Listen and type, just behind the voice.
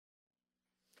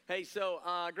Hey, so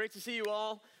great to see you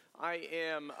all. I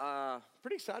am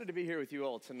pretty excited to be here with you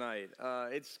all tonight.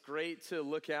 It's great to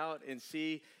look out and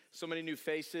see so many new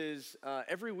faces.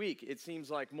 Every week, it seems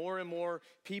like more and more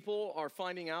people are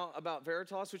finding out about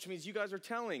Veritas, which means you guys are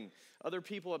telling other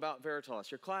people about Veritas,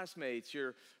 your classmates,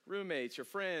 your roommates, your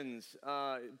friends,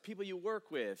 people you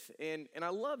work with. And I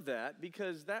love that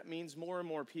because that means more and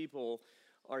more people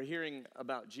are hearing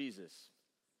about Jesus.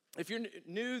 If you're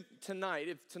new tonight,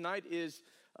 if tonight is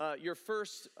your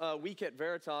first week at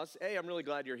Veritas, A, I'm really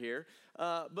glad you're here.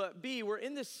 But B, we're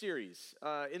in this series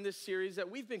that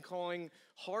we've been calling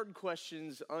Hard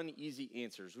Questions, Uneasy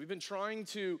Answers. We've been trying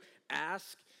to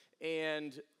ask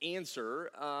and answer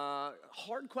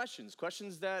hard questions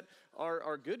that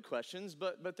are good questions,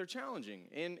 but they're challenging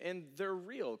and they're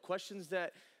real questions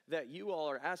that you all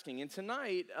are asking. And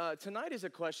tonight is a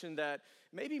question that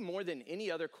maybe more than any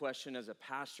other question as a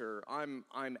pastor I'm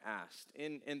asked.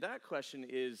 And that question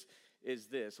is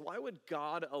this: why would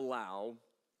God allow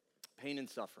pain and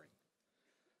suffering?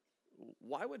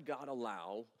 Why would God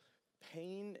allow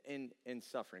pain and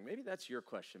suffering? Maybe that's your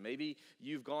question. Maybe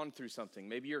you've gone through something.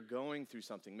 Maybe you're going through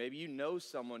something. Maybe you know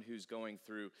someone who's going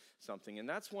through something. And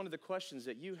that's one of the questions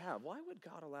that you have. Why would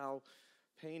God allow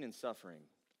pain and suffering?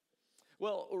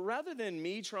 Well, rather than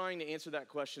me trying to answer that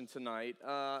question tonight,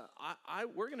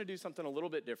 we're going to do something a little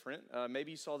bit different. Maybe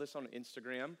you saw this on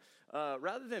Instagram.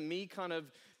 Rather than me kind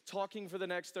of talking for the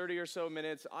next 30 or so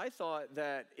minutes, I thought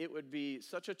that it would be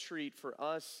such a treat for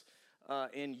us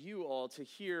and you all to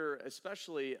hear,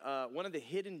 especially one of the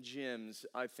hidden gems,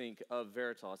 I think, of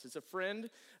Veritas. It's a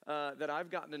friend that I've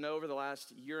gotten to know over the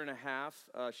last year and a half.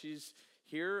 She's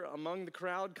here among the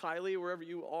crowd. Kylie, wherever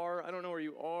you are, I don't know where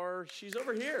you are. She's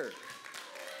over here.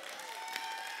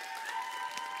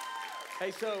 Hey,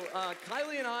 so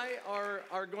Kylie and I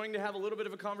are going to have a little bit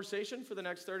of a conversation for the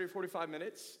next 30 or 45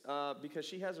 minutes because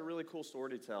she has a really cool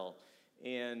story to tell.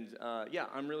 And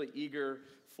I'm really eager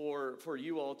for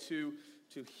you all to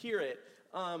hear it.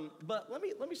 But let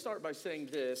me start by saying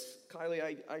this.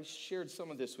 Kylie, I shared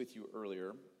some of this with you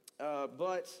earlier.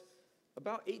 But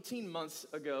about 18 months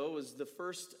ago was the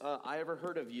first I ever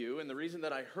heard of you. And the reason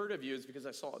that I heard of you is because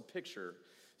I saw a picture.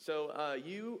 So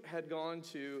you had gone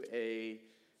to a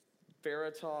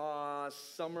Veritas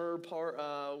summer part,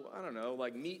 I don't know,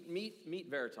 like meet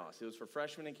Veritas. It was for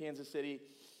freshmen in Kansas City.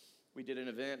 We did an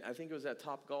event. I think it was at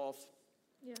Top Golf.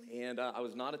 Yeah. And I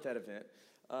was not at that event.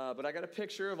 But I got a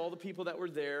picture of all the people that were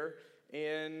there.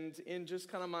 And in just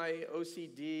kind of my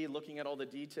OCD, looking at all the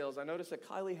details, I noticed that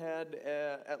Kylie had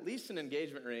at least an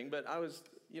engagement ring, but I was,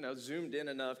 zoomed in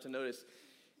enough to notice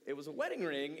it was a wedding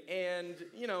ring. And,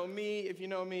 me, if you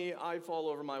know me, I fall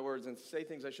over my words and say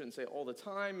things I shouldn't say all the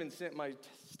time, and sent my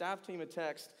staff team a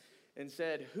text and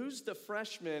said, "Who's the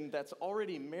freshman that's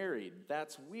already married?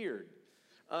 That's weird."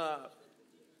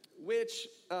 Which,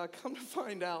 come to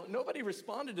find out, nobody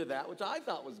responded to that, which I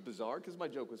thought was bizarre because my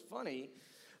joke was funny.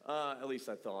 At least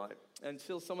I thought,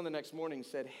 until someone the next morning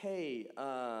said, "Hey,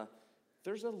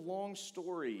 there's a long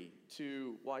story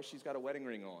to why she's got a wedding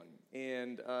ring on."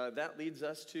 And that leads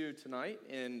us to tonight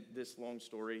and this long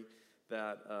story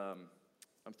that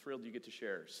I'm thrilled you get to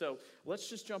share. So let's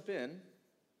just jump in.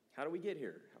 How do we get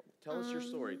here? Tell us your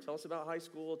story. Tell us about high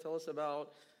school. Tell us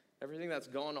about everything that's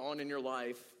gone on in your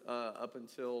life up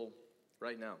until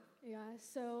right now. Yeah,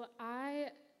 so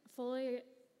I fully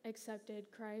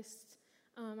accepted Christ.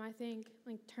 I think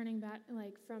turning back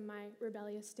from my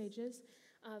rebellious stages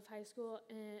of high school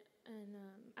and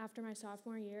after my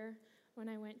sophomore year when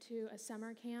I went to a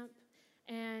summer camp,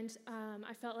 and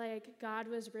I felt like God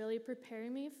was really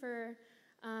preparing me for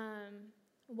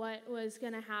what was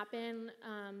going to happen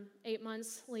 8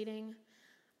 months leading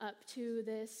up to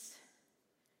this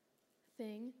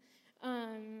thing.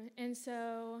 And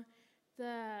so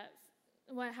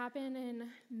what happened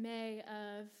in May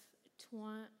of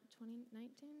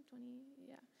 2019,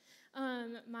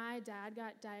 my dad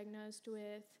got diagnosed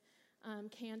with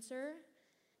cancer,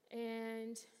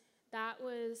 and that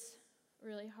was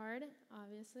really hard,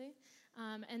 obviously.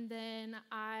 And then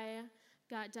I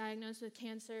got diagnosed with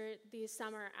cancer the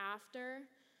summer after,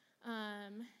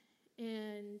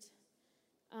 in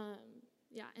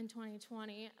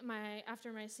 2020,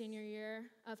 after my senior year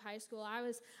of high school. I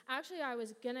was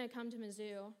gonna come to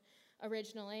Mizzou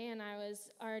originally, and I was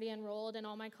already enrolled in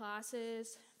all my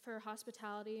classes for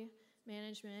hospitality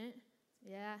management.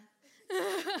 Yeah.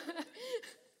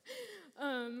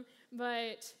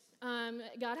 But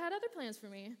God had other plans for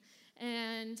me,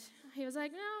 and he was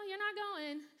like, "No, you're not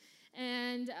going."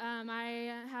 And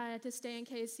I had to stay in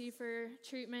KC for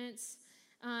treatments.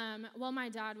 My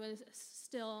dad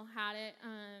still had it,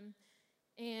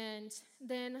 And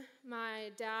then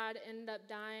my dad ended up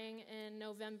dying in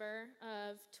November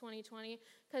of 2020,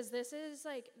 because this is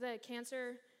like the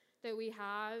cancer that we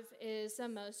have is the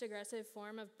most aggressive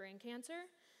form of brain cancer.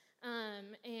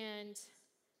 And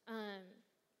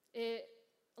it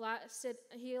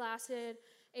he lasted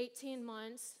 18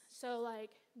 months. So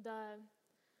like the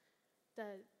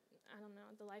I don't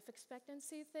know, the life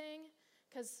expectancy thing,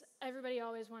 because everybody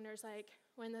always wonders, like,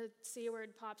 when the C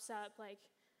word pops up, like,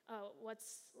 oh,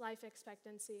 what's life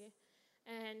expectancy?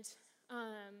 And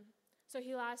so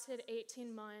he lasted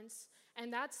 18 months,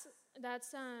 and that's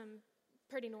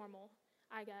pretty normal,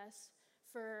 I guess,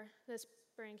 for this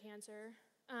brain cancer.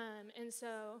 And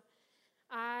so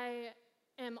I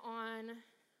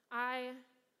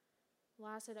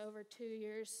lasted over 2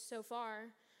 years so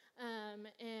far,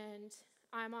 and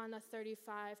I'm on the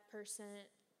 35%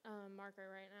 marker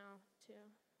right now, too.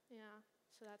 Yeah,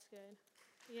 so that's good.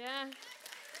 Yeah.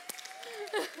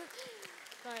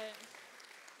 But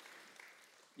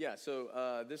Yeah,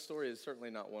 so this story is certainly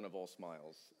not one of all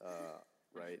smiles,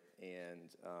 right?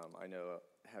 And I know,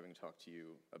 having talked to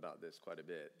you about this quite a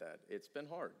bit, that it's been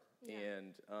hard. Yeah.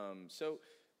 And so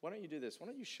why don't you do this? Why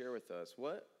don't you share with us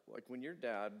when your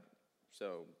dad,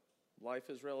 so life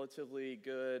is relatively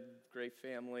good, great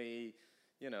family,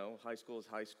 high school is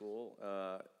high school,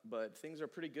 but things are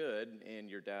pretty good, and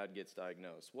your dad gets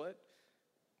diagnosed.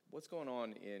 What's going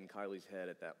on in Kylie's head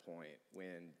at that point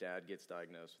when dad gets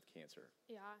diagnosed with cancer?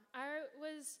 yeah, I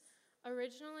was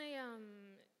originally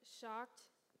shocked,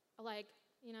 like,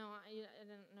 I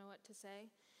didn't know what to say,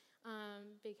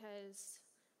 because,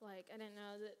 like, I didn't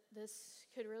know that this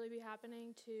could really be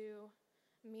happening to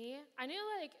me. I knew,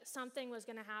 like, something was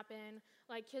going to happen,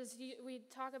 like, because we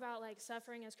talk about, like,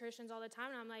 suffering as Christians all the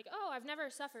time, and I'm like, oh, I've never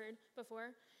suffered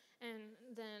before, and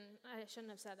then I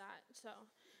shouldn't have said that, so.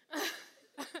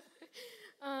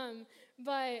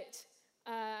 But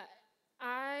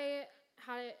I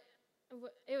had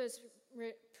it was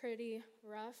pretty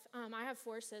rough. I have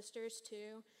 4 sisters,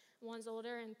 too. One's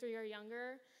older and 3 are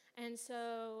younger, and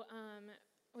so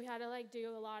we had to, like,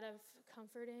 do a lot of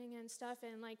comforting and stuff,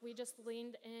 and, like, we just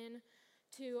leaned in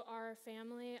to our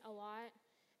family a lot,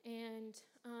 and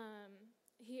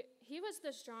he was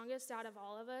the strongest out of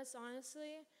all of us,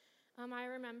 honestly. I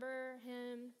remember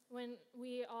him when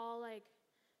we all, like,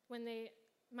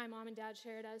 my mom and dad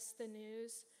shared us the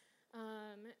news,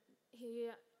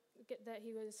 that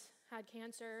he had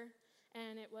cancer,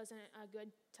 and it wasn't a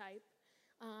good type,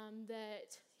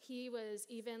 that he was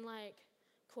even, like,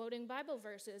 quoting Bible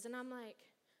verses, and I'm like,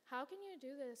 how can you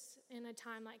do this in a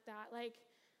time like that? Like,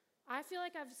 I feel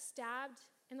like I've stabbed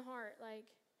in the heart, like,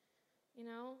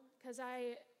 because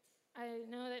I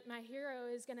know that my hero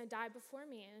is going to die before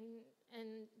me,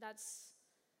 and that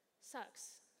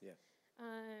sucks. Yeah.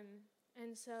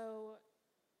 And so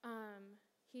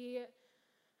he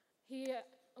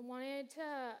wanted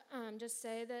to just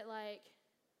say that, like,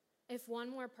 if one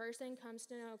more person comes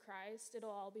to know Christ, it'll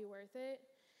all be worth it.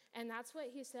 And that's what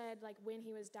he said, like, when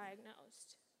he was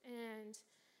diagnosed. And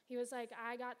he was like,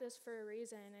 I got this for a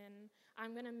reason, and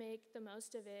I'm going to make the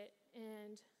most of it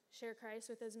and share Christ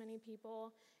with as many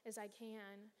people as I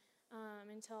can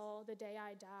until the day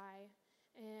I die.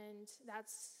 And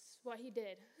that's what he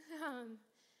did.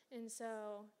 And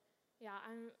so, yeah,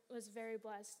 I was very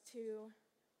blessed to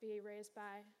be raised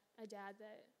by a dad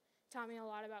that taught me a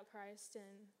lot about Christ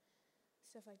and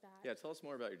stuff like that. Yeah, tell us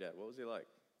more about your dad. What was he like?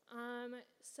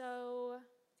 So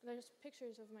there's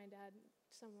pictures of my dad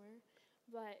somewhere,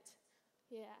 but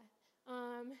yeah.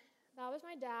 That was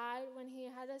my dad when he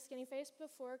had a skinny face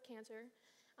before cancer.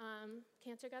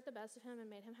 Cancer got the best of him and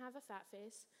made him have a fat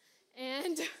face.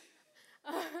 And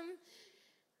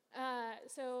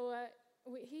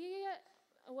he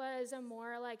was a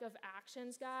more, like, of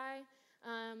actions guy.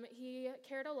 He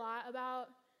cared a lot about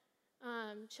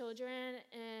children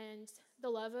and the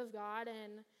love of God,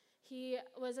 and he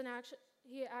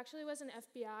actually was an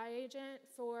FBI agent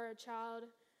for child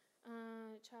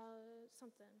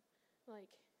something,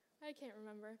 like, I can't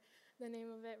remember the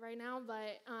name of it right now,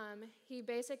 but he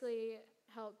basically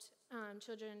helped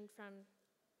children from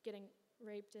getting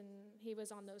raped, and he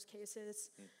was on those cases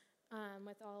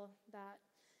with all that.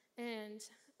 And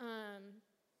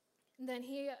then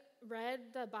he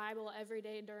read the Bible every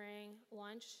day during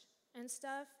lunch and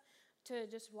stuff to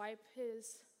just wipe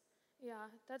his,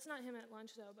 that's not him at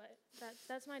lunch though, but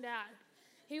that's my dad.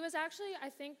 He was actually, I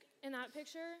think, in that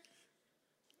picture,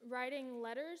 writing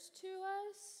letters to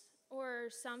us or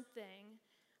something,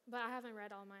 but I haven't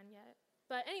read all mine yet.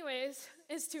 But anyways,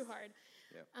 it's too hard.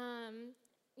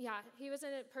 Yeah. He was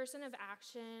a person of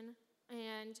action,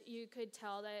 and you could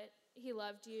tell that he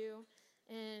loved you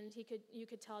and you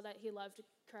could tell that he loved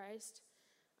Christ.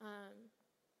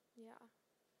 Yeah.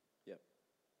 Yep.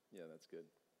 Yeah, that's good.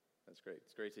 That's great.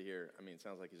 It's great to hear. I mean, it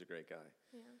sounds like he's a great guy.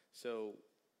 Yeah. So,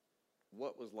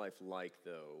 what was life like,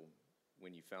 though,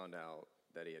 when you found out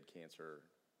that he had cancer?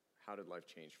 How did life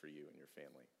change for you and your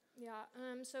family? Yeah.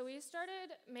 So we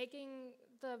started making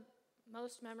the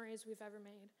most memories we've ever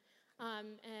made,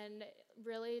 and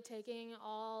really taking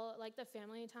all like the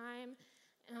family time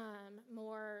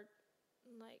more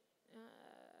like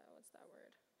what's that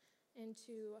word,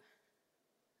 into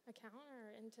account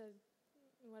or into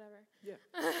whatever. Yeah.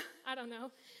 I don't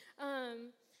know.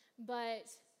 But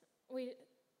we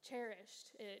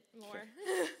cherished it more.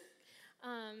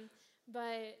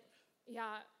 But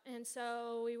yeah, and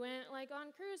so we went like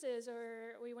on cruises,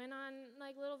 or we went on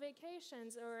like little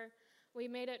vacations, or we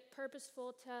made it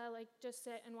purposeful to like just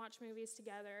sit and watch movies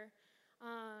together.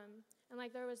 And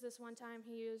like there was this one time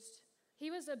he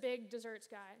was a big desserts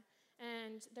guy,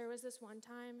 and there was this one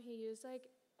time he used like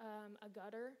a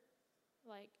gutter,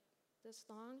 like this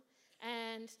long,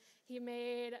 and he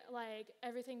made like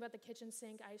everything but the kitchen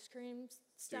sink ice cream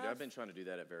stuff. Dude, I've been trying to do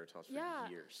that at Veritas for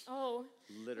years. Oh.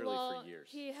 Literally for years.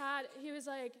 He was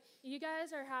like, you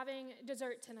guys are having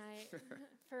dessert tonight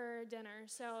for dinner.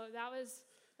 So that was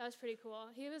pretty cool.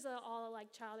 He was all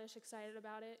like childish excited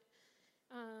about it.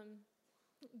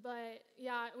 But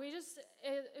yeah,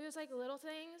 it was like little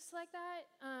things like that,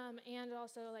 and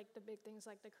also like the big things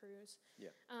like the cruise. Yeah.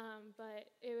 But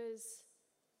it was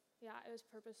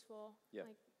purposeful. Yeah.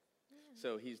 Like,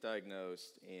 so he's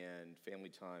diagnosed, and family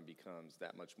time becomes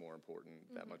that much more important,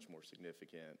 that much more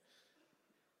significant.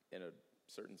 In a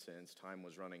certain sense, time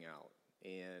was running out.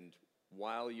 And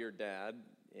while your dad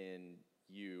and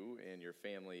you and your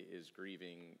family is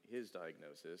grieving his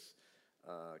diagnosis,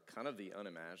 kind of the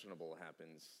unimaginable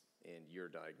happens, and you're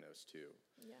diagnosed too.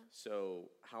 Yeah.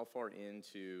 So how far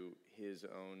into his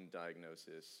own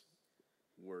diagnosis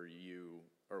were you,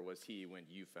 or was he, when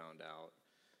you found out?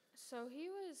 So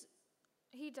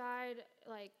he died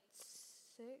like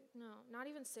not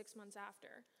even 6 months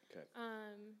after. Okay.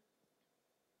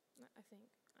 I think.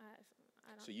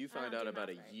 I don't. So you find out about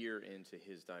a year into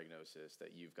his diagnosis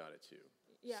that you've got it too.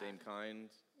 Yeah. Same kind,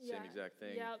 same exact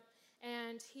thing. Yep.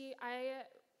 And I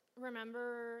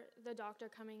remember the doctor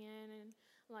coming in and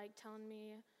like telling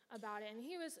me about it, and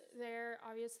he was there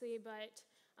obviously, but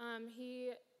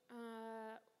he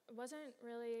wasn't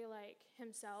really like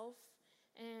himself,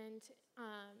 and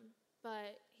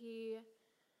but he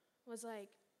was like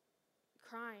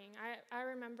crying. I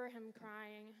remember him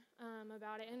crying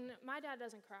about it, and my dad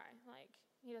doesn't cry. Like,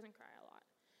 he doesn't cry a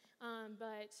lot,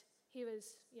 but he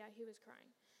was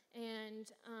crying,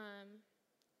 and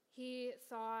he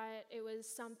thought it was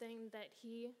something that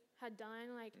he had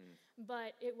done, like,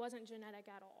 but it wasn't genetic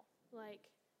at all. Like,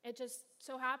 it just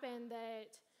so happened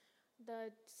that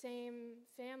the same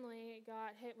family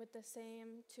got hit with the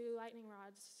same 2 lightning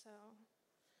rods, so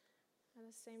at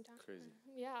the same time. Crazy.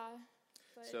 Yeah.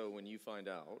 But, so when you find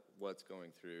out, what's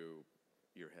going through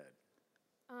your head?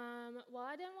 well,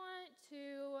 I didn't want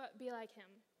to be like him.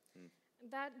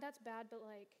 That's bad, but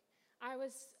like, I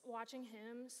was watching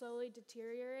him slowly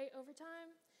deteriorate over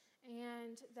time,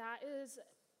 and that is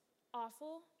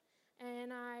awful.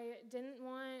 And I didn't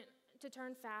want to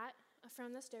turn fat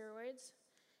from the steroids,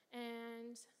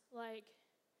 and like,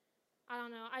 I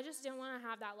don't know, I just didn't want to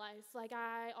have that life. Like,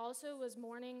 I also was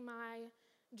mourning my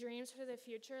dreams for the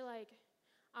future. Like,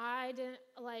 I didn't,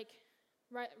 like,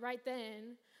 right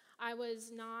then, I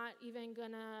was not even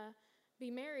gonna be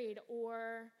married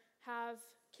or have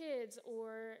kids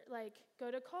or like go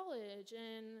to college,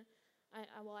 and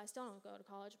I still don't go to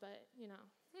college, but you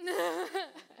know.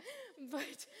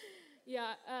 But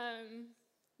yeah,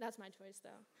 that's my choice though.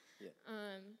 Yeah.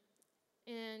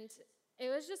 And it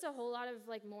was just a whole lot of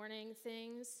like mourning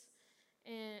things,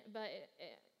 but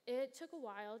it took a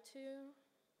while to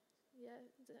get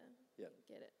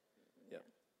it. Yeah.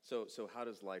 So how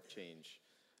does life change?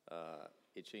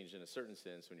 It changed in a certain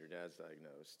sense when your dad's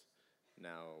diagnosed.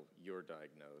 Now you're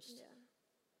diagnosed. Yeah.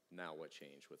 Now what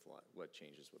changed with life? What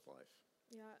changes with life?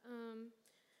 Yeah.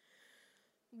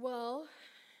 Well,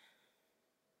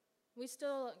 we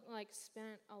still like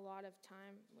spent a lot of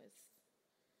time with.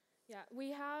 Yeah,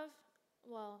 we have.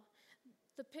 Well,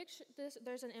 the picture.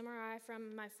 There's an MRI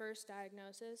from my first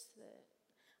diagnosis.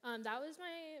 That was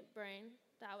my brain.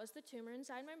 That was the tumor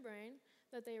inside my brain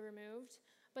that they removed.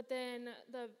 But then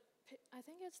I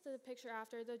think it's the picture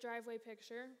after, the driveway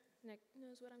picture. Nick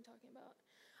knows what I'm talking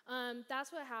about.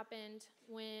 That's what happened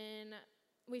when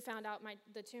we found out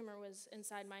the tumor was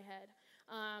inside my head.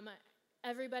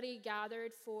 Everybody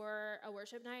gathered for a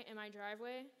worship night in my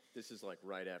driveway, This is like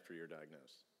right after you're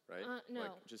diagnosed, right? No.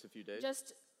 Like just a few days?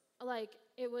 Just like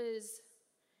it was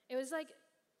like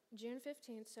June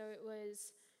 15th, so it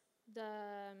was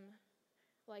the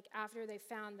like after they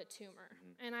found the tumor.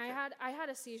 And I had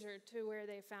a seizure to where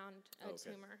they found a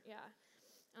tumor. Yeah.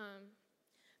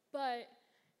 But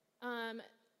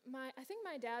I think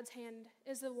my dad's hand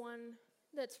is the one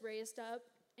that's raised up,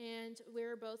 and we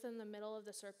were both in the middle of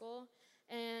the circle,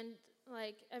 and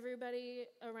like everybody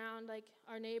around, like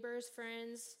our neighbors,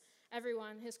 friends,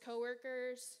 everyone, his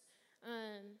coworkers,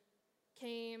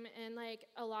 came, and like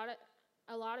a lot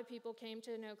of people came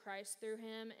to know Christ through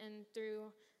him and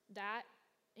through that,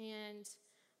 and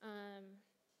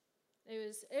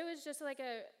it was just like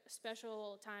a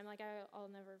special time. Like I'll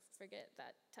never forget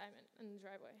that time in the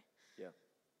driveway. Yeah.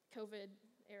 COVID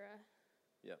era.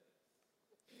 Yeah.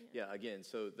 Yeah, again,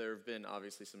 so there have been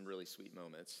obviously some really sweet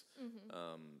moments,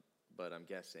 but I'm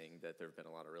guessing that there have been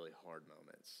a lot of really hard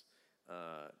moments.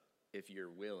 If you're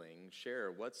willing,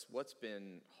 share what's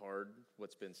been hard,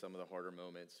 what's been some of the harder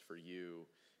moments for you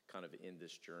kind of in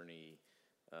this journey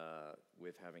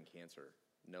with having cancer,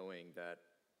 knowing that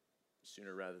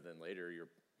sooner rather than later you're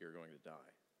going to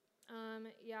die.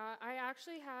 Yeah, I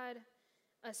actually had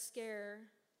a scare.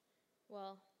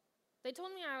 Well, they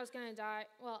told me I was going to die.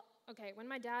 Well, okay, when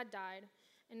my dad died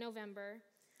in November,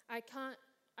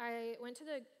 I went to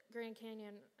the Grand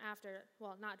Canyon after,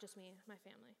 well, not just me, my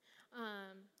family.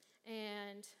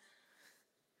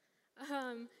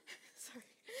 Sorry.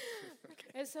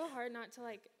 It's so hard not to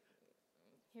like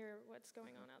hear what's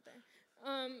going on out there.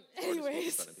 Anyways.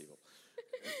 In front of people.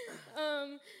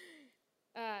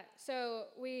 So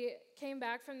we came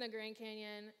back from the Grand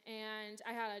Canyon, and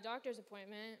I had a doctor's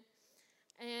appointment,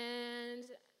 and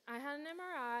I had an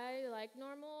MRI like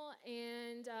normal,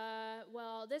 and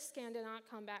well, this scan did not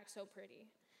come back so pretty.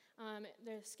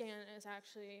 The scan is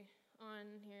actually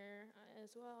on here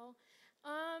as well.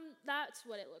 That's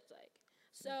what it looked like.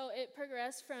 So it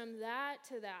progressed from that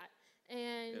to that.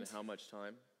 And how much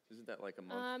time? Isn't that like a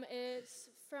month? It's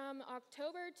from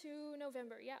October to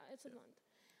November. Yeah, it's a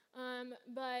month.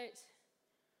 But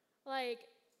like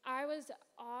I was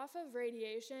off of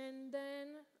radiation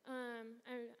then.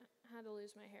 I had to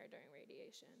lose my hair during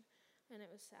radiation, and it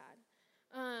was sad.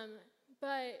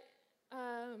 But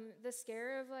the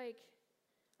scare of like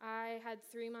I had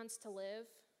 3 months to live.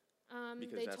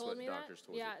 Because they that's told what me doctors that.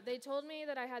 told you. Yeah, they told me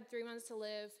that I had 3 months to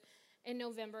live in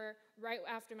November, right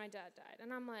after my dad died.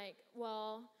 And I'm like,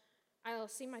 well, I'll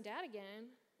see my dad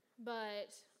again,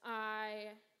 but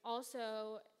I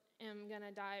also am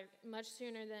gonna die much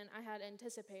sooner than I had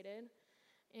anticipated.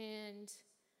 And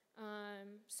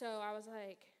so I was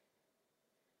like,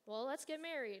 well, let's get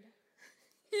married.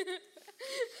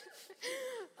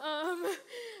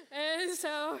 And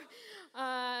so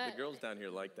the girls down here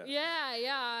like that.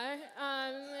 yeah.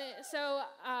 So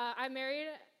I married,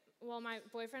 well, my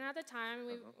boyfriend at the time.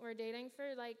 We were dating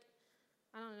for like,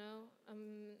 I don't know,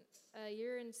 a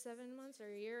year and 7 months or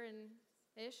a year and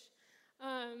ish.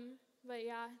 But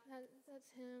yeah, that's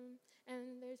him.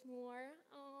 And there's more.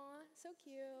 Aw, so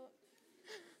cute.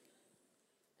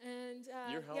 And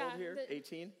You're how old here?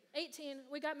 18? 18.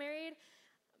 We got married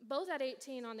both at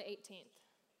 18 on the 18th,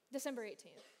 December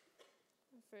 18th.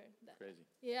 For that. Crazy.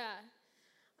 Yeah.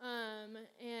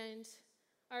 And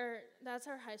that's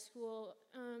our high school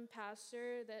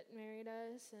pastor that married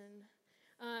us,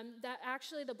 and that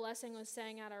actually the blessing was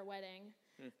sang at our wedding.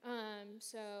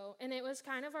 And it was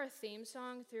kind of our theme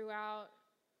song throughout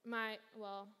my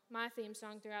theme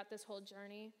song throughout this whole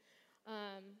journey.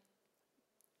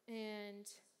 And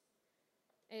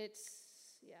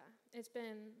it's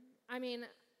been, I mean,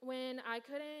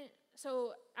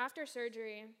 so after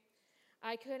surgery,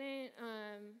 I couldn't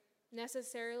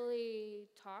necessarily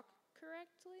talk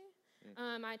correctly.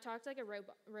 I talked like a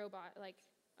robot, like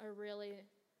a really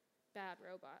bad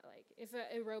robot. Like if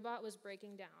a robot was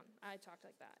breaking down, I talked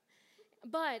like that.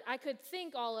 But I could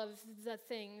think all of the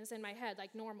things in my head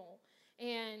like normal.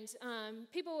 And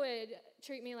people would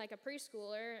treat me like a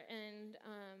preschooler and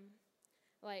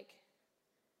like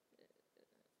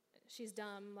she's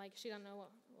dumb, like she don't know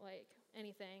like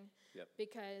anything. Yep.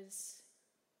 Because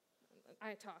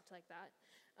I talked like that.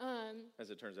 As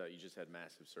it turns out, you just had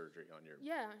massive surgery on your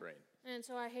brain. And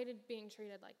so I hated being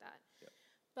treated like that. Yep.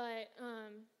 But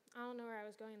I don't know where I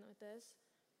was going with this.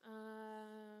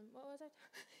 What was I?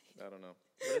 I don't know,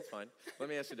 but it's fine. Let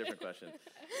me ask you a different question.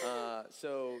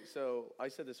 So I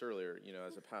said this earlier,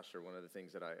 as a pastor, one of the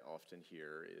things that I often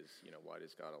hear is, why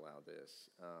does God allow this?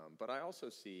 But I also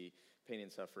see pain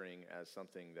and suffering as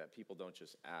something that people don't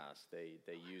just ask, they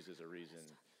use as a reason.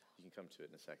 You can come to it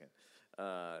in a second.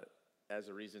 as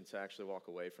a reason to actually walk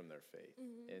away from their faith.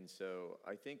 And so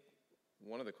I think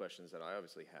one of the questions that I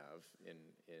obviously have in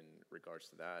regards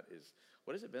to that is,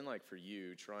 what has it been like for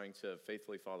you trying to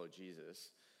faithfully follow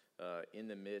Jesus in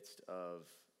the midst of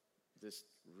this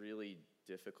really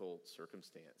difficult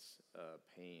circumstance,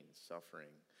 pain, suffering?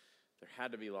 There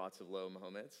had to be lots of low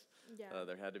moments. Yeah.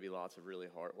 There had to be lots of really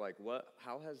hard. Like,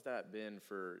 how has that been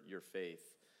for your faith?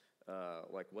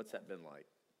 Like, what's that been like?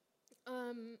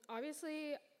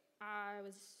 Obviously,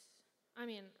 I'm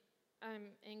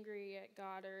angry at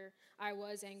God, or I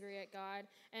was angry at God,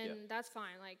 and that's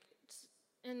fine. Like,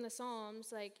 in the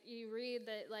Psalms, like, you read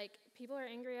that, like, people are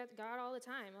angry at God all the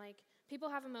time. Like, people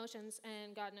have emotions,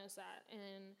 and God knows that,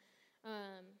 and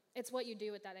it's what you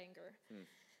do with that anger.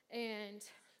 And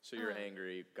so you're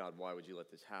angry, God, why would you let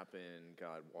this happen?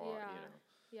 God, why, you know?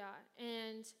 Yeah,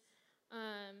 and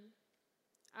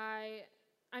I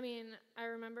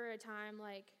remember a time,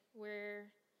 like,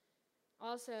 where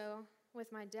also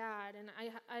with my dad, and I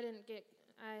hadn't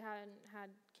had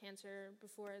cancer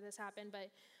before this happened, but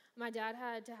my dad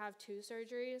had to have 2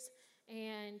 surgeries,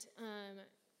 and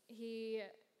he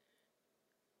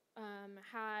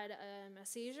had a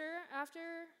seizure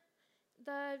after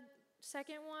the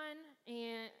second one,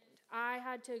 and I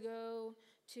had to go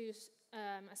to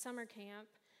a summer camp,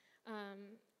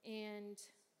 and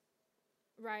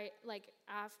I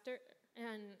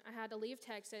had to leave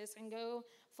Texas and go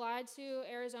fly to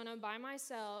Arizona by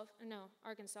myself,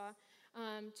 Arkansas,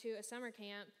 to a summer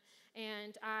camp.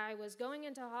 And I was going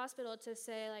into hospital to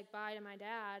say, like, bye to my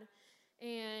dad.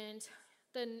 And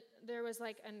then there was,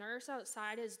 like, a nurse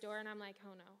outside his door, and I'm like,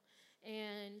 oh, no.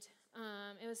 And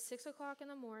it was 6 o'clock in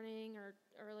the morning or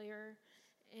earlier.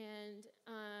 And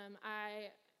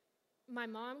my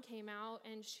mom came out,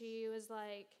 and she was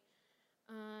like,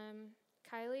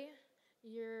 Kylie,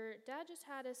 your dad just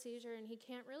had a seizure, and he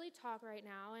can't really talk right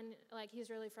now, and, like, he's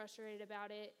really frustrated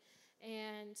about it,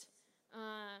 and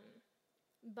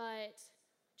but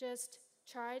just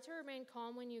try to remain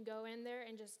calm when you go in there,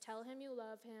 and just tell him you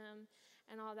love him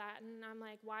and all that. And I'm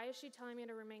like, why is she telling me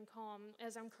to remain calm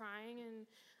as I'm crying? And,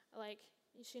 like,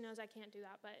 she knows I can't do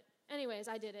that. But anyways,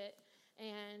 I did it,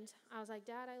 and I was like,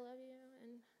 Dad, I love you,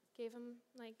 and gave him,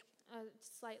 like, a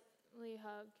slightly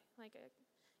hug, like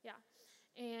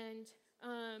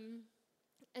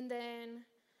and then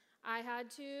I had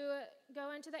to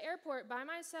go into the airport by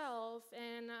myself,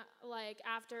 and like,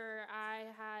 after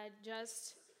I had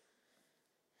just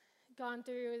gone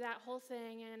through that whole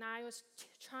thing, and I was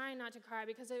trying not to cry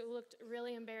because it looked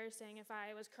really embarrassing if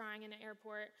I was crying in an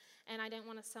airport, and I didn't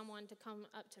want someone to come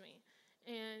up to me.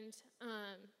 And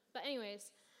but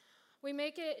anyways, we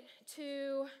make it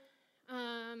to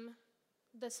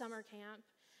the summer camp,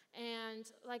 and,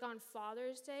 like, on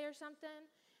Father's Day or something,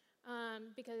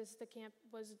 because the camp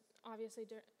was obviously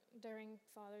during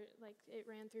it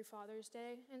ran through Father's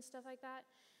Day and stuff like that.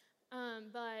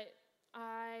 But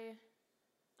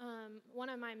one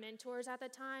of my mentors at the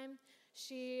time,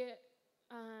 she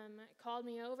called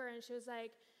me over, and she was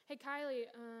like, hey, Kylie,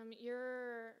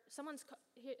 someone's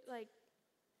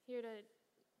here to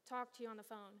talk to you on the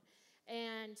phone.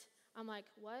 And I'm like,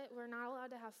 what? We're not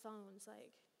allowed to have phones.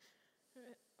 Like,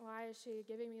 why is she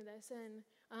giving me this? And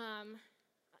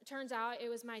turns out it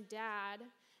was my dad,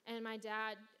 and my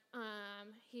dad,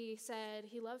 he said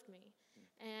he loved me.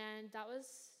 And that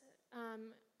was,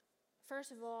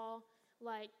 first of all,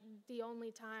 like, the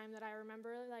only time that I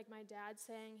remember, like, my dad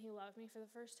saying he loved me for the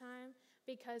first time,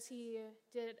 because he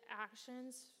did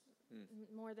actions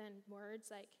more than words.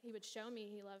 Like, he would show me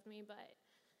he loved me, but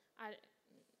I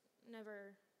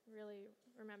never really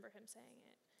remember him saying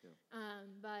it.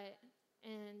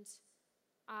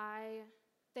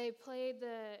 They played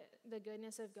the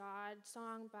Goodness of God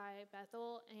song by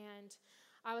Bethel, and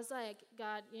I was like,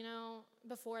 God,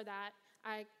 before that,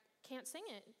 I can't sing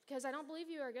it because I don't believe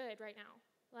you are good right now.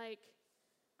 Like,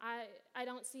 I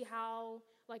don't see how,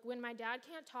 like, when my dad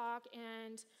can't talk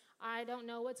and I don't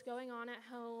know what's going on at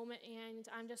home, and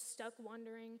I'm just stuck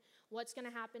wondering what's going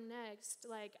to happen next.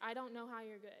 Like, I don't know how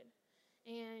you're good.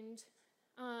 And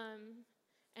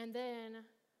then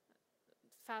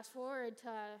fast forward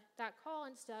to that call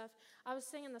and stuff, I was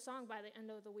singing the song by the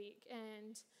end of the week,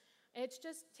 and it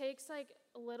just takes, like,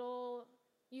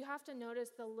 you have to notice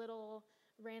the little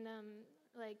random,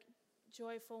 like,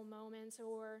 joyful moments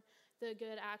or the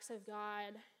good acts of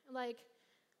God, like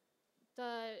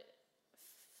the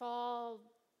fall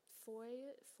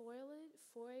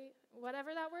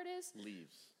whatever that word is.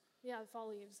 Leaves. Yeah, the fall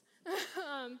leaves.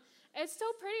 It's so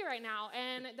pretty right now,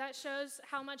 and that shows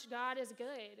how much God is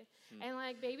good. And,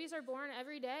 like, babies are born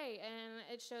every day, and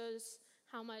it shows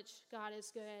how much God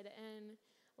is good. And,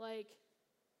 like,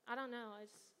 I don't know.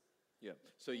 Yeah.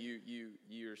 So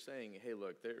you're saying, hey,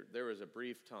 look, there was a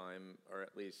brief time, or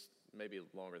at least maybe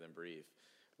longer than brief,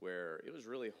 where it was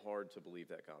really hard to believe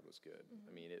that God was good.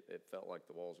 I mean, it felt like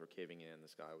the walls were caving in, the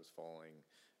sky was falling.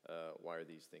 Why are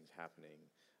these things happening?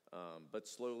 But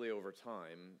slowly over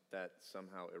time, that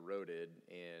somehow eroded,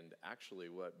 and actually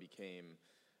what became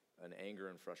an anger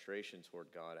and frustration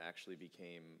toward God actually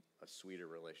became a sweeter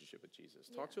relationship with Jesus.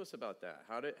 Talk to us about that.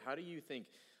 How do you think,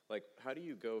 like, how do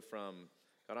you go from,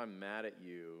 God, I'm mad at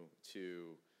you,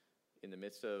 to, in the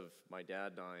midst of my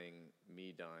dad dying,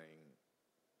 me dying,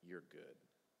 you're good?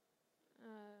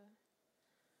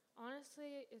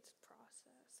 Honestly, it's a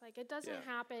process. Like, it doesn't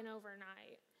happen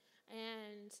overnight.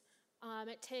 And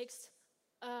it takes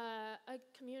a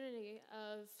community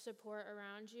of support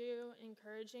around you,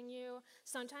 encouraging you.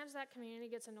 Sometimes that community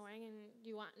gets annoying and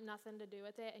you want nothing to do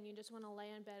with it and you just want to lay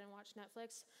in bed and watch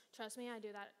Netflix. Trust me, I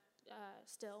do that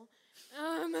still.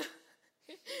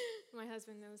 My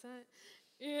husband knows that.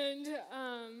 And,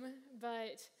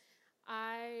 but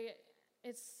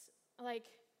it's like,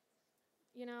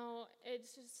 you know, it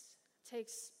just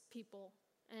takes people.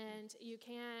 And you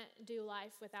can't do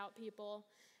life without people.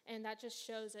 And that just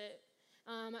shows it.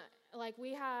 Like,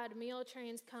 we had meal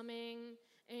trains coming,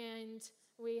 and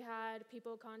we had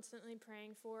people constantly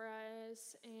praying for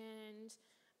us, and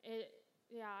it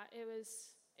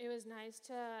was nice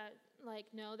to,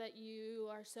 like, know that you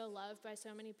are so loved by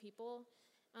so many people,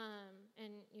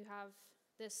 and you have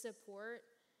this support,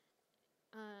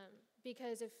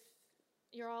 because if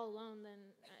you're all alone,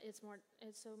 then it's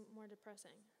so more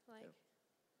depressing. Like,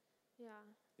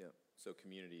 yeah. So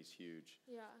community is huge.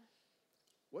 Yeah.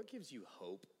 What gives you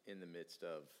hope in the midst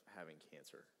of having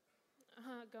cancer?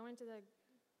 Going to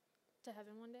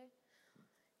heaven one day.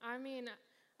 I mean,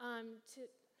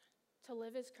 to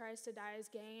live is Christ, to die is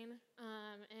gain.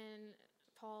 And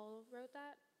Paul wrote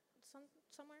that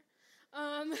somewhere.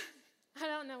 I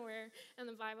don't know where in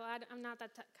the Bible. I'm not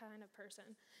that kind of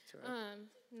person. That's all right.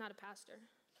 I'm not a pastor.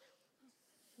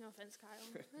 No offense,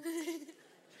 Kyle.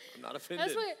 I'm not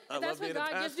offended. That's what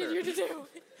God gifted you to do.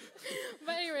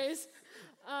 But anyways,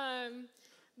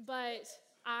 but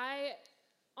I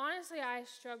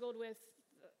struggled with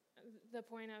the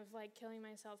point of, like, killing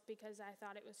myself because I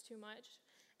thought it was too much,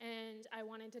 and I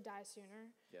wanted to die sooner.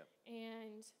 Yeah.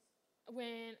 And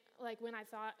when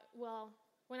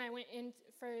I went in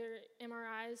for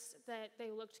MRIs that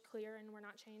they looked clear and were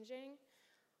not changing,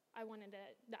 I wanted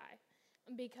to die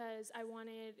because I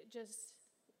wanted just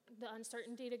the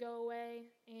uncertainty to go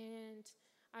away, and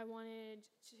I wanted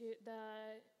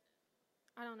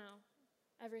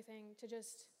everything to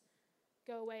just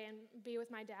go away and be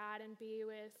with my dad and be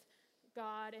with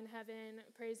God in heaven,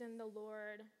 praising the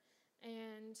Lord.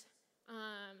 And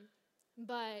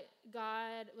but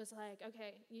God was like,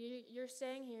 okay, you're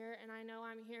staying here, and I know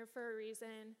I'm here for a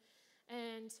reason.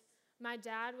 And my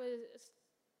dad was,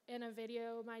 in a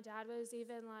video, my dad was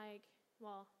even like,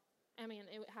 well, I mean,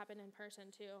 it happened in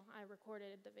person too. I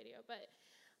recorded the video, but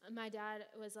my dad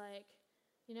was like,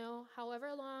 you know,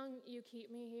 however long you keep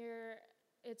me here,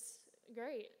 it's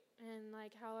great. And,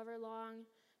 like, however long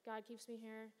God keeps me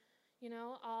here, you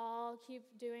know, I'll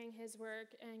keep doing his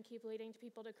work and keep leading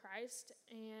people to Christ.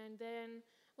 And then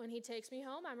when he takes me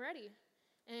home, I'm ready.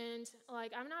 And,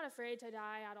 like, I'm not afraid to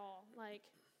die at all. Like,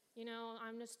 you know,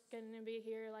 I'm just going to be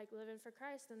here, like, living for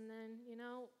Christ. And then, you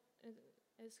know,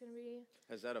 it's going to be...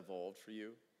 Has that evolved for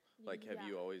you? Like, have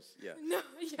you always... Yeah. No,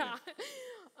 yeah.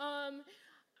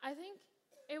 I think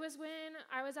it was when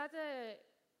I was at the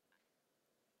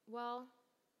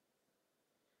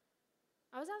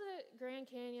Grand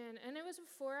Canyon, and it was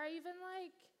before I even,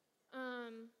 like,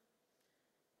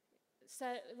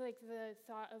 set, like, the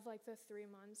thought of, like, the 3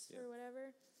 months or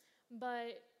whatever.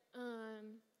 But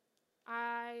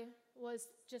I was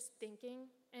just thinking,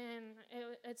 and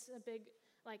it's a big...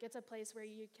 Like, it's a place where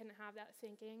you can have that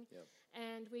thinking. Yep.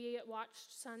 And we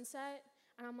watched sunset,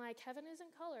 and I'm like, heaven is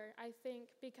in color, I think,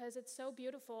 because it's so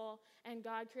beautiful, and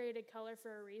God created color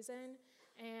for a reason.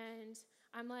 And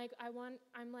I'm like,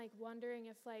 wondering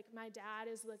if, like, my dad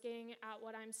is looking at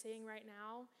what I'm seeing right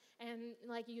now, and,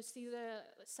 like, you see the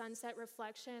sunset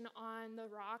reflection on the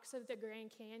rocks of the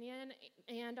Grand Canyon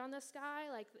and on the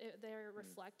sky, like, they're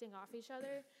reflecting off each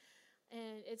other.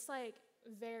 And it's, like,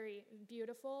 very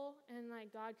beautiful, and,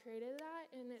 like, God created that,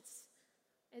 and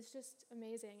it's just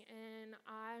amazing. And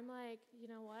I'm like, you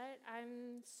know what?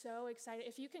 I'm so excited.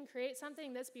 If you can create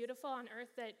something this beautiful on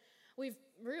earth that we've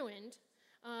ruined,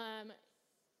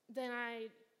 then I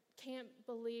can't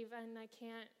believe and I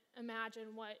can't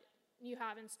imagine what you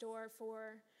have in store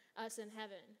for us in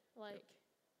heaven. Like,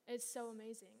 it's so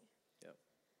amazing.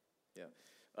 Yeah.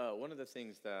 One of the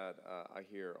things that I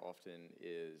hear often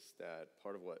is that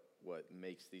part of what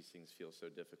makes these things feel so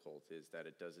difficult is that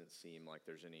it doesn't seem like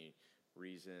there's any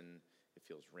reason. It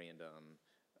feels random.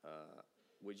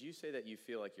 Would you say that you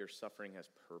feel like your suffering has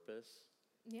purpose?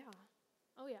 Yeah.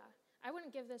 Oh, yeah. I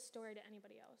wouldn't give this story to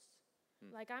anybody else.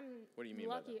 Like, I'm What do you mean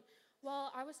lucky. by that?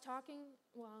 Well, I was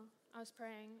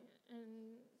praying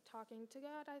and talking to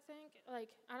God, I think. Like,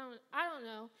 I don't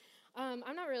know.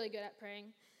 I'm not really good at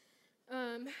praying.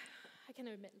 I can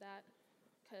admit that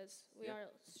because we Yeah.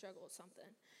 all struggle with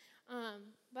something.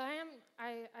 But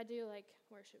I do like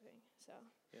worshiping, so.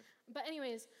 Yeah. But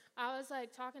anyways, I was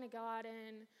like talking to God,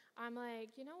 and I'm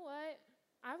like, you know what?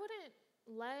 I wouldn't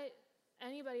let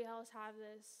anybody else have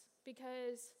this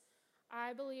because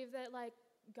I believe that like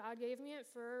God gave me it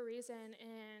for a reason,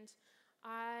 and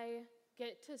I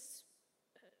get to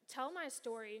tell my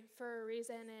story for a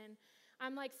reason. And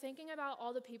I'm like thinking about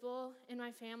all the people in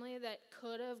my family that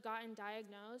could have gotten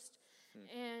diagnosed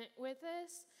and with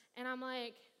this, and I'm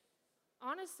like,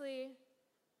 honestly,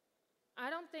 I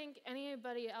don't think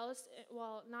anybody else,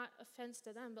 well, not offense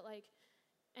to them, but like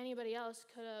anybody else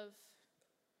could have,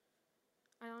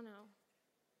 I don't know,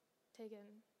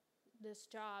 taken this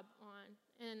job on.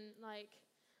 And like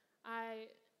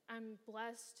I'm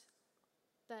blessed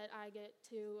that I get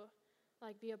to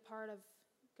like be a part of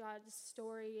God's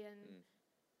story and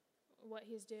what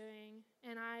he's doing.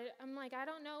 And I'm like, I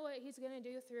don't know what he's going to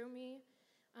do through me,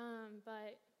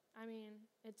 but I mean,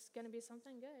 it's going to be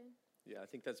something good. Yeah, I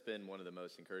think that's been one of the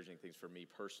most encouraging things for me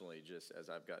personally, just as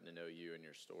I've gotten to know you and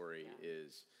your story,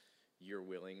 is your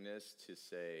willingness to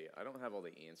say, I don't have all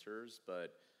the answers,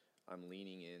 but I'm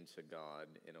leaning into God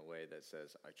in a way that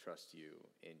says, I trust you,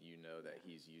 and you know that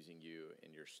he's using you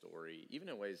in your story, even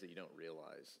in ways that you don't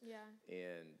realize. Yeah.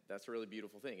 And that's a really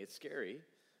beautiful thing. It's scary,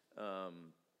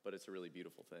 but it's a really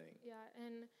beautiful thing. Yeah,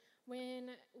 and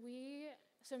when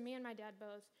so me and my dad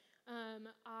both,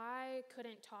 I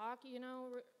couldn't talk,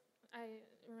 I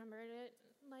remembered it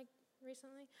like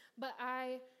recently, but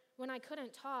when I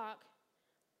couldn't talk,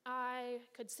 I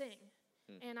could sing,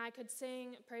 and I could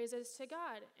sing praises to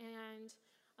God, and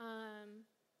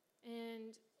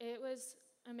it was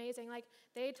amazing. Like,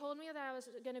 they told me that I was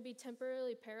going to be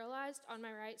temporarily paralyzed on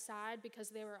my right side because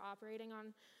they were operating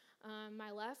on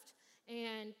my left,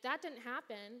 and that didn't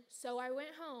happen. So I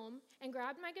went home and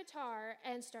grabbed my guitar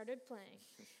and started playing,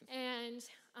 and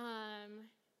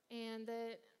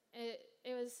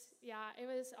it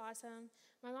was awesome.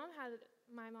 My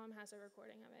mom has a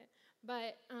recording of it,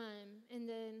 but and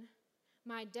then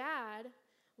my dad,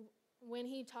 when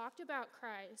he talked about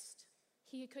Christ,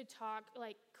 he could talk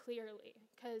like clearly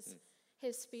because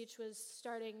his speech was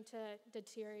starting to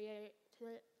deteriorate.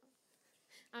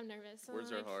 I'm nervous. So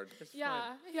Words are hard. It's yeah,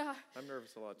 fine. yeah. I'm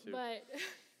nervous a lot too. But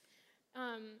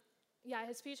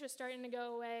his speech was starting to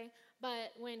go away.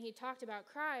 But when he talked about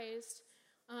Christ,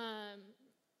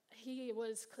 he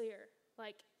was clear.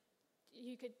 Like,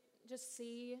 you could just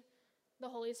see the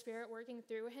Holy Spirit working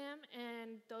through him,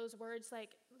 and those words,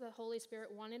 like, the Holy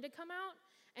Spirit wanted to come out.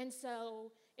 And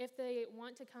so if they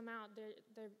want to come out,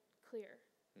 they're clear.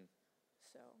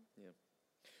 So yeah.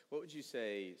 What would you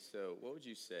say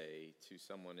to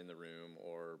someone in the room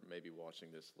or maybe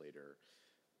watching this later,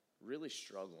 really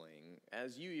struggling,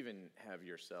 as you even have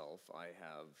yourself, I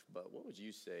have, but what would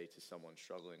you say to someone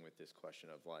struggling with this question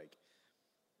of like,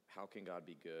 how can God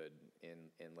be good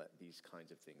and let these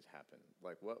kinds of things happen?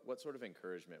 Like, what sort of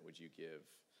encouragement would you give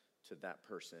to that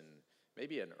person,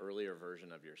 maybe an earlier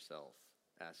version of yourself,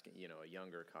 asking, a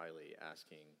younger Kylie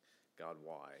asking God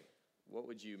why? What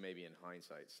would you maybe in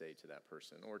hindsight say to that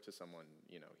person or to someone,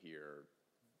 here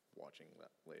watching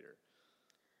later?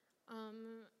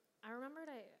 I remembered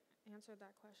I answered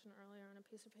that question earlier on a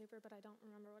piece of paper, but I don't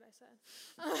remember what I said.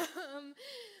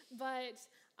 But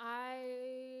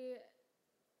I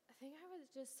think I would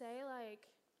just say, like,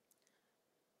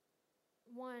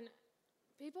 one,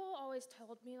 people always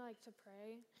told me, like, to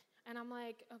pray, and I'm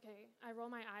like, okay, I roll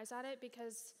my eyes at it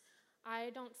because I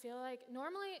don't feel like,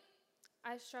 normally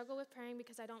I struggle with praying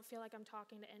because I don't feel like I'm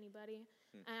talking to anybody,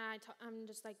 and I'm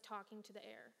just, like, talking to the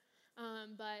air.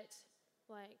 But,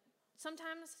 like,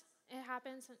 sometimes it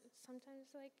happens, and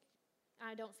sometimes, like,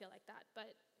 I don't feel like that.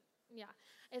 But, yeah,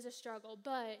 it's a struggle.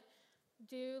 But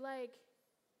do, like,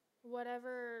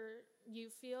 whatever you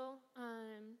feel,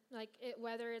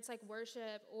 whether it's, like,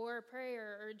 worship or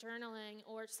prayer or journaling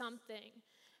or something,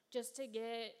 just to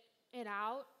get it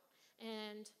out.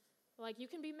 And, like, you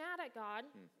can be mad at God,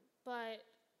 but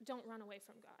don't run away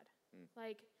from God.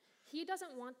 Like, he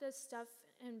doesn't want this stuff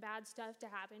and bad stuff to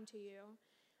happen to you.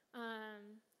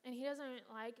 And he doesn't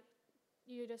like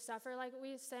you to suffer. Like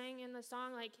we sang in the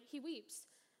song, like, he weeps.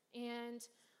 And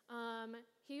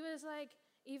he was like,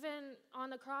 even on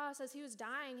the cross as he was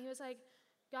dying, he was like,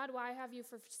 God, why have you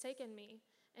forsaken me?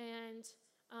 And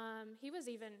he was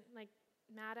even like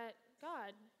mad at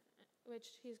God, which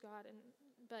he's God,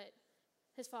 but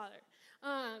his father.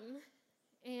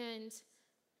 And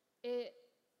it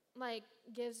like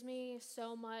gives me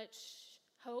so much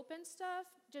hope and stuff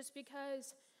just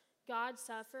because God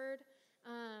suffered.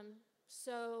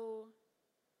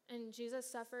 And Jesus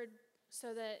suffered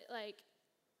so that like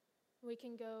we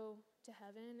can go to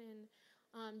heaven,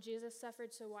 and Jesus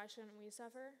suffered, so why shouldn't we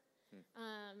suffer?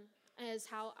 Is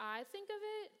how I think of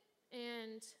it,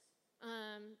 and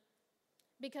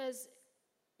because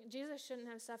Jesus shouldn't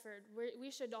have suffered.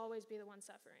 We should always be the one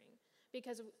suffering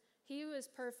because he was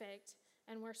perfect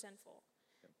and we're sinful.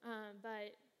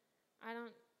 But I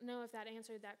don't know if that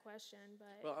answered that question.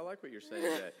 But Well, I like what you're saying,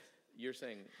 that you're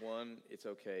saying, one, it's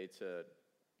okay to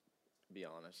be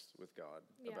honest with God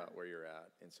about where you're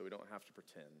at, and so we don't have to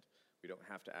pretend. We don't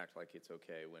have to act like it's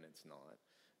okay when it's not.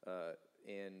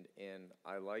 And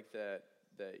I like that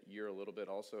you're a little bit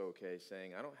also okay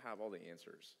saying, I don't have all the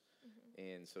answers.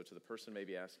 And so to the person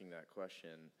maybe asking that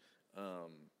question,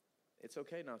 it's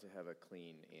okay not to have a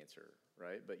clean answer,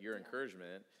 right? But your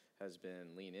encouragement has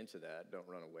been lean into that. Don't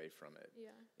run away from it. Yeah.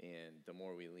 And the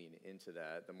more we lean into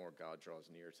that, the more God draws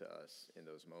near to us in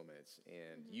those moments.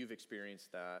 And you've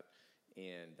experienced that,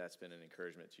 and that's been an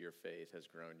encouragement to your faith, has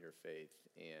grown your faith.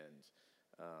 And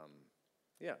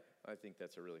I think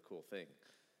that's a really cool thing.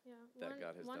 Yeah. That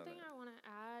God has done. One thing I want to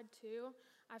add too,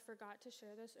 I forgot to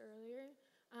share this earlier.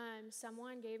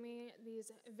 Someone gave me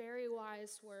these very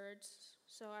wise words,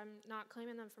 so I'm not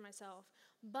claiming them for myself,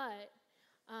 but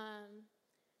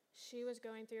she was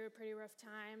going through a pretty rough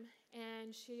time,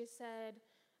 and she said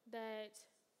that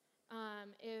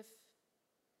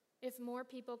if more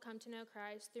people come to know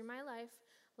Christ through my life,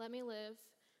 let me live.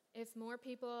 If more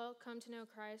people come to know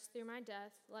Christ through my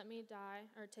death, let me die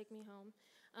or take me home.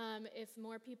 If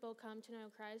more people come to know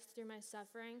Christ through my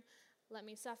suffering, let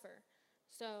me suffer.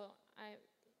 So I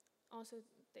also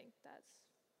think that's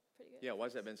pretty good. Yeah, why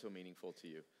has that been so meaningful to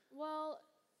you? Well,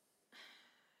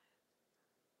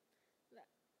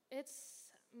 it's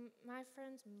my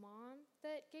friend's mom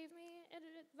that gave me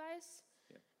advice,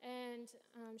 and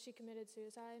she committed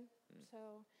suicide.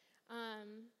 So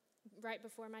right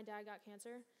before my dad got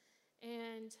cancer,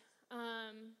 and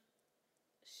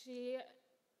she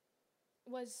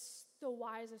was the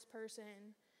wisest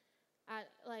person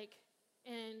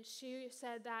and she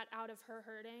said that out of her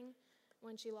hurting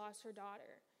when she lost her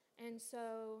daughter. And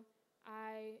so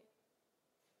I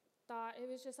thought it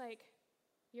was just like,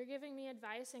 you're giving me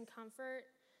advice and comfort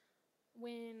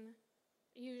when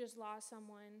you just lost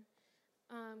someone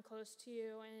close to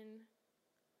you, and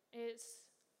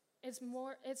it's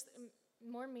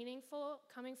more meaningful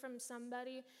coming from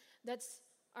somebody that's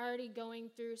already going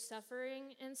through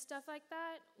suffering and stuff like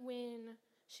that, when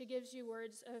she gives you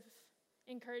words of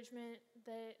encouragement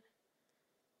that,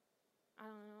 I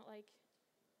don't know, like,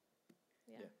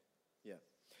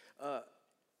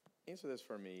 Answer this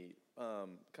for me,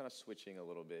 kind of switching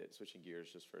gears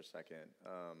just for a second.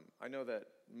 I know that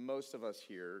most of us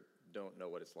here don't know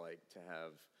what it's like to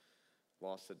have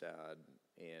lost a dad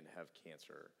and have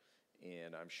cancer.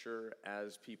 And I'm sure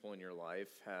as people in your life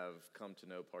have come to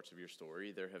know parts of your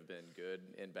story, there have been good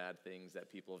and bad things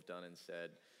that people have done and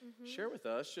said. Share with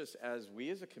us, just as we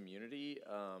as a community,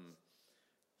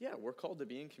 we're called to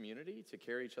be in community, to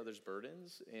carry each other's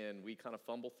burdens, and we kind of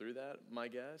fumble through that, my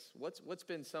guess. What's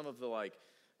been some of the,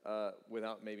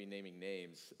 without maybe naming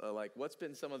names, what's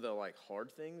been some of the,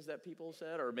 hard things that people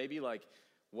said, or maybe,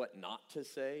 what not to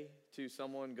say to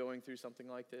someone going through something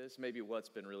like this? Maybe what's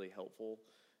been really helpful,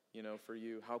 for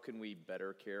you? How can we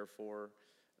better care for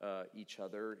each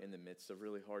other in the midst of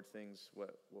really hard things?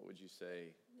 What would you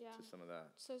say to some of that?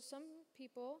 So some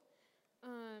people,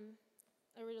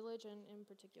 a religion in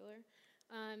particular,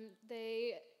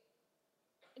 they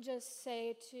just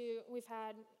say we've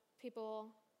had people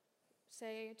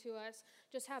say to us,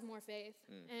 just have more faith.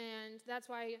 And that's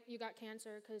why you got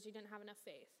cancer, because you didn't have enough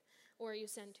faith, or you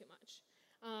sinned too much.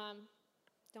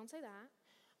 Don't say that.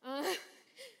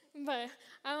 But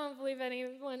I don't believe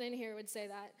anyone in here would say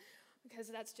that, because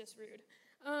that's just rude.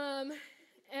 And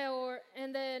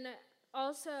then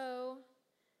also,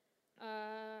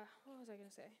 what was I going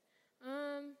to say?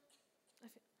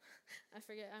 I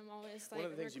forget. I'm always one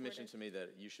of the things you mentioned to me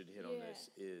that you should hit on this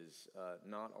is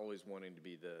not always wanting to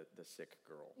be the sick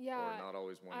girl, or not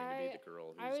always wanting to be the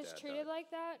girl whose I was dad treated died. like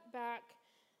that back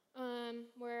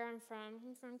where I'm from.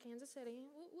 I'm from Kansas City.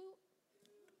 Woo, woo.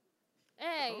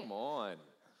 Hey. Come on.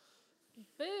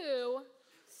 Boo,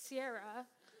 Sierra.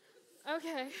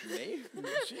 Okay. Me?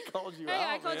 She called you Hey, out,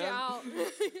 I called man. you out.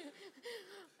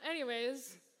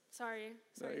 Anyways, sorry.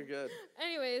 No, you're good.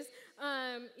 Anyways,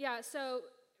 yeah, so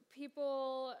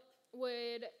people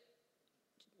would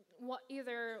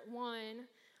either, one,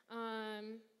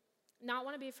 not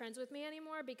want to be friends with me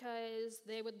anymore because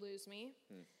they would lose me.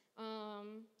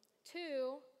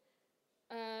 Two,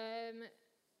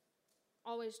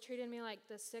 always treated me like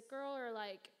the sick girl, or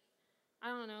like, I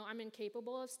don't know, I'm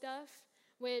incapable of stuff,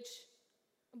 which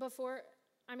before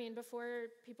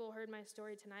people heard my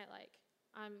story tonight, like,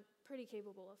 I'm pretty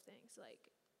capable of things.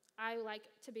 Like, I like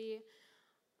to be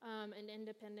an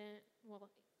independent, well,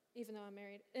 even though I'm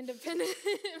married, independent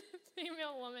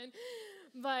female woman.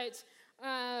 But,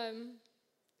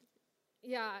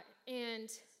 yeah, and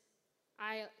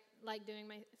I like doing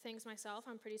my things myself.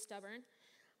 I'm pretty stubborn.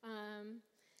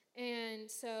 And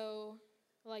so,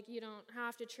 like, you don't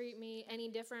have to treat me any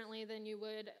differently than you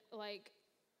would, like,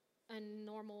 a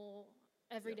normal,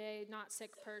 everyday, not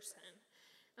sick person.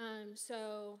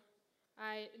 So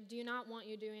I do not want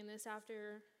you doing this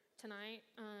after tonight.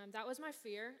 That was my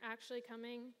fear, actually,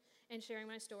 coming and sharing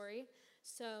my story.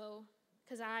 So,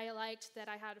 because I liked that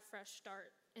I had a fresh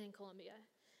start in Columbia.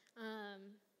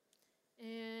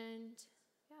 And,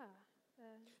 yeah.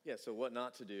 Yeah, so what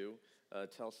not to do.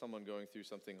 Tell someone going through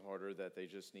something harder that they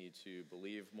just need to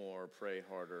believe more, pray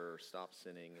harder, stop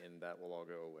sinning, and that will all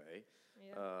go away.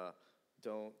 Yeah.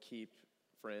 Don't keep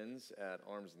friends at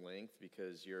arm's length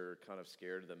because you're kind of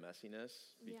scared of the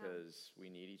messiness, because we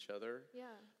need each other.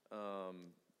 Yeah.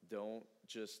 Don't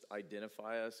just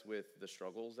identify us with the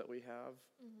struggles that we have,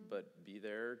 but be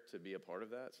there to be a part of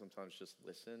that. Sometimes just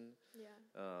listen. Yeah.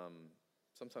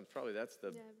 Sometimes probably that's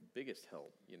the biggest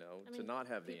help, to not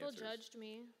have the answers. People judged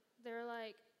me. They're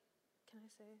like, can I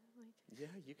say, like? Yeah,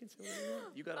 you can say what you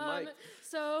want. You got a mic.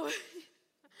 So,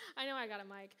 I know I got a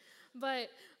mic.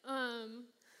 But,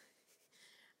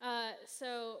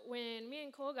 so when me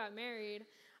and Cole got married,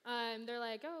 they're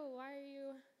like, oh, why are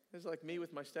you It's like me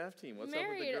with my staff team. What's married?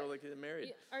 up with the girl that getting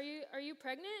married? Are you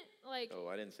pregnant? Like, Oh,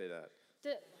 I didn't say that.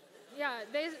 yeah,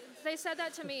 they said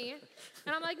that to me,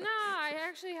 and I'm like, nah, I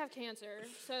actually have cancer.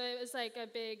 So it was like a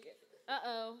big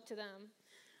uh-oh to them.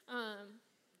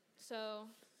 So,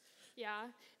 yeah.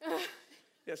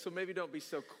 Yeah, so maybe don't be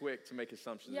so quick to make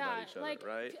assumptions about each other, like,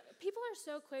 right? People are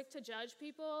so quick to judge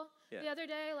people. Yeah. The other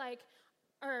day,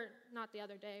 or not the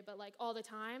other day, but like all the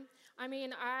time. I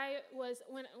mean, I was,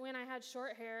 when I had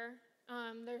short hair,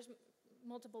 there's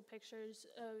multiple pictures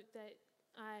that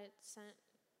I sent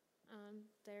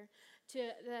there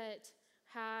that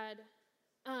had,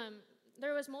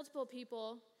 there was multiple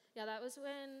people. Yeah, that was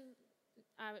when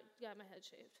I got my head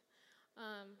shaved.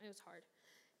 It was hard.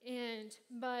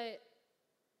 But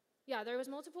yeah, there was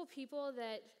multiple people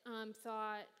that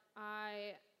thought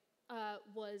I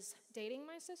was dating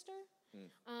my sister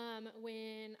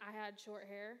when I had short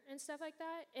hair and stuff like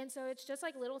that. And so it's just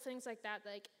like little things like that.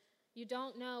 Like, you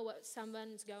don't know what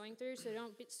someone's going through, so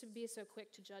don't be so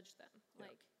quick to judge them. Yeah.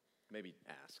 Like, Maybe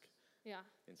ask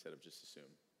instead of just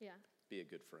assume. Yeah. Be a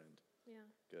good friend. Yeah.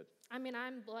 Good. I mean,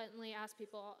 I'm blatantly ask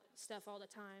people stuff all the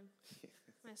time.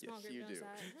 My small Yes, group you knows do.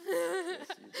 that. Yes,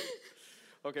 you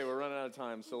do. Okay, we're running out of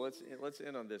time, so let's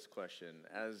end on this question.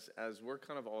 As we're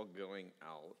kind of all going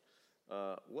out,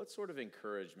 what sort of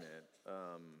encouragement?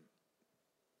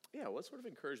 What sort of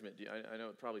encouragement do you, I know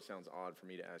it probably sounds odd for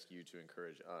me to ask you to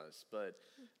encourage us, but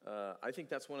I think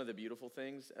that's one of the beautiful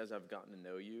things. As I've gotten to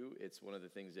know you, it's one of the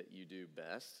things that you do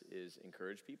best is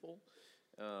encourage people.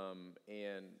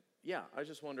 And yeah, I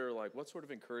just wonder, like, what sort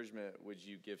of encouragement would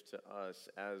you give to us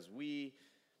as we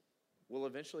will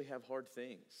eventually have hard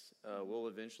things? We'll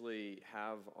eventually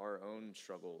have our own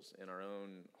struggles and our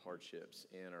own hardships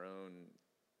and our own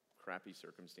crappy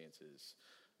circumstances.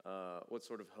 What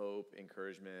sort of hope,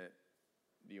 encouragement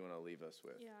do you want to leave us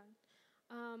with? Yeah.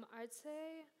 I'd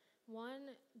say, one,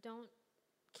 don't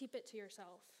keep it to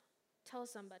yourself. Tell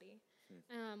somebody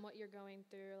what you're going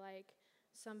through. Like,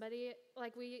 somebody,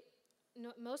 like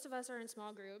most of us are in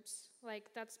small groups. Like,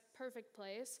 that's perfect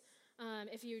place.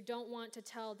 If you don't want to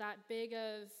tell that big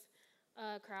of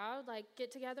a crowd, like,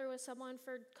 get together with someone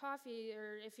for coffee,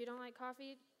 or if you don't like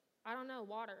coffee, I don't know,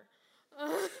 water.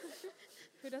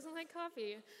 Who doesn't like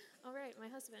coffee? All right, my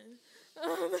husband.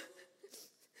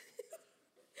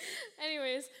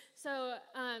 Anyways, so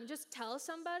just tell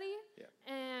somebody,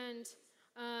 and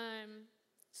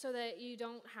so that you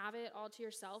don't have it all to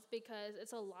yourself, because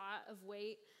it's a lot of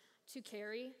weight to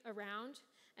carry around.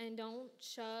 And don't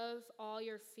shove all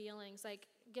your feelings. Like,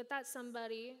 get that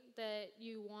somebody that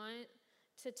you want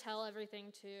to tell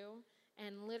everything to,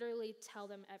 and literally tell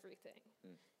them everything.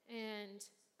 And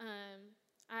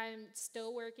I'm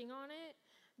still working on it,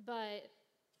 but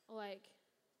like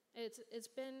it's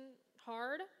been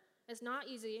hard. It's not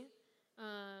easy,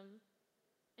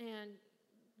 and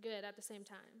good at the same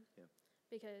time. Yeah.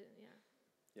 Because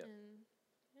Yeah. and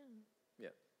yeah. Yeah,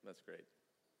 that's great.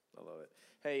 I love it.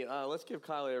 Hey, let's give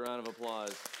Kylie a round of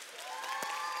applause.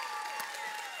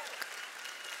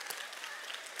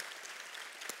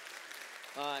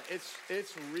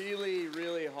 It's really,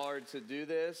 really hard to do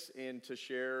this and to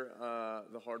share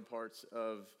the hard parts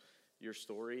of your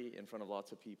story in front of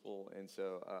lots of people. And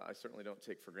so I certainly don't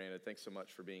take for granted. Thanks so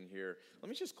much for being here. Let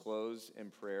me just close in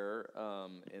prayer.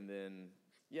 And then,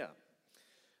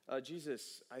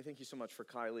 Jesus, I thank you so much for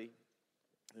Kylie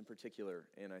in particular.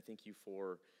 And I thank you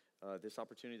for this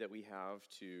opportunity that we have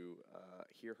to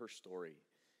hear her story.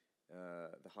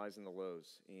 The highs and the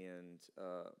lows, and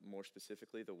more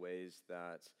specifically, the ways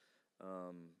that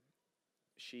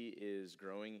she is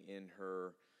growing in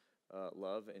her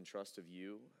love and trust of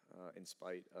you in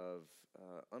spite of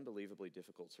unbelievably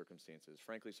difficult circumstances.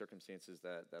 Frankly, circumstances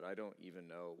that I don't even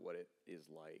know what it is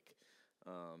like.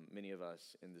 Many of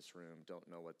us in this room don't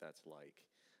know what that's like.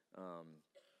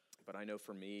 But I know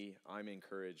for me, I'm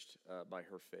encouraged by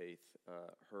her faith.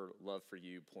 Her love for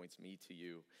you points me to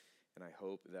you. And I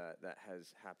hope that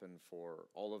has happened for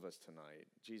all of us tonight.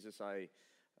 Jesus, I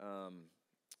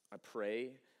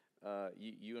pray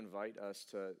you invite us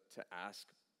to ask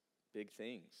big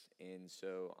things. And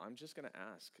so I'm just going to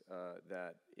ask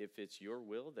that if it's your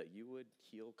will, that you would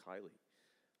heal Kylie.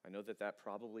 I know that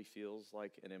probably feels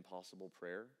like an impossible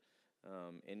prayer,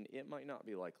 and it might not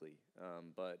be likely,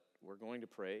 but we're going to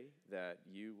pray that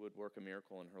you would work a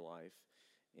miracle in her life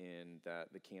and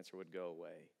that the cancer would go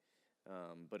away.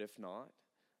 But if not,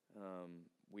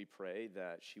 we pray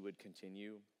that she would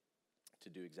continue to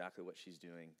do exactly what she's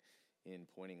doing in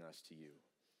pointing us to you.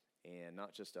 And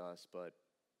not just us, but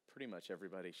pretty much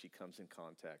everybody she comes in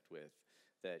contact with,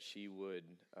 that she would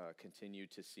continue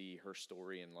to see her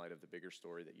story in light of the bigger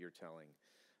story that you're telling,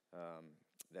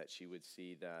 that she would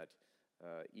see that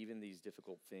even these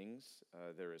difficult things,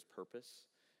 there is purpose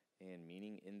and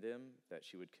meaning in them, that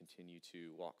she would continue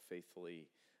to walk faithfully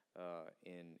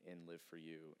and live for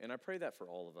you. And I pray that for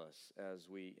all of us as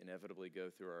we inevitably go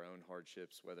through our own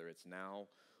hardships, whether it's now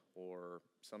or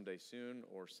someday soon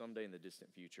or someday in the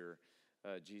distant future.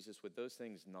 Jesus, would those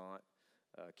things not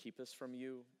keep us from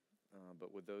you,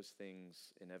 but would those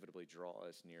things inevitably draw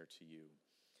us near to you?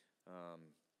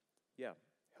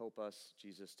 Help us,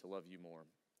 Jesus, to love you more.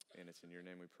 And it's in your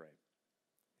name we pray.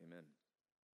 Amen.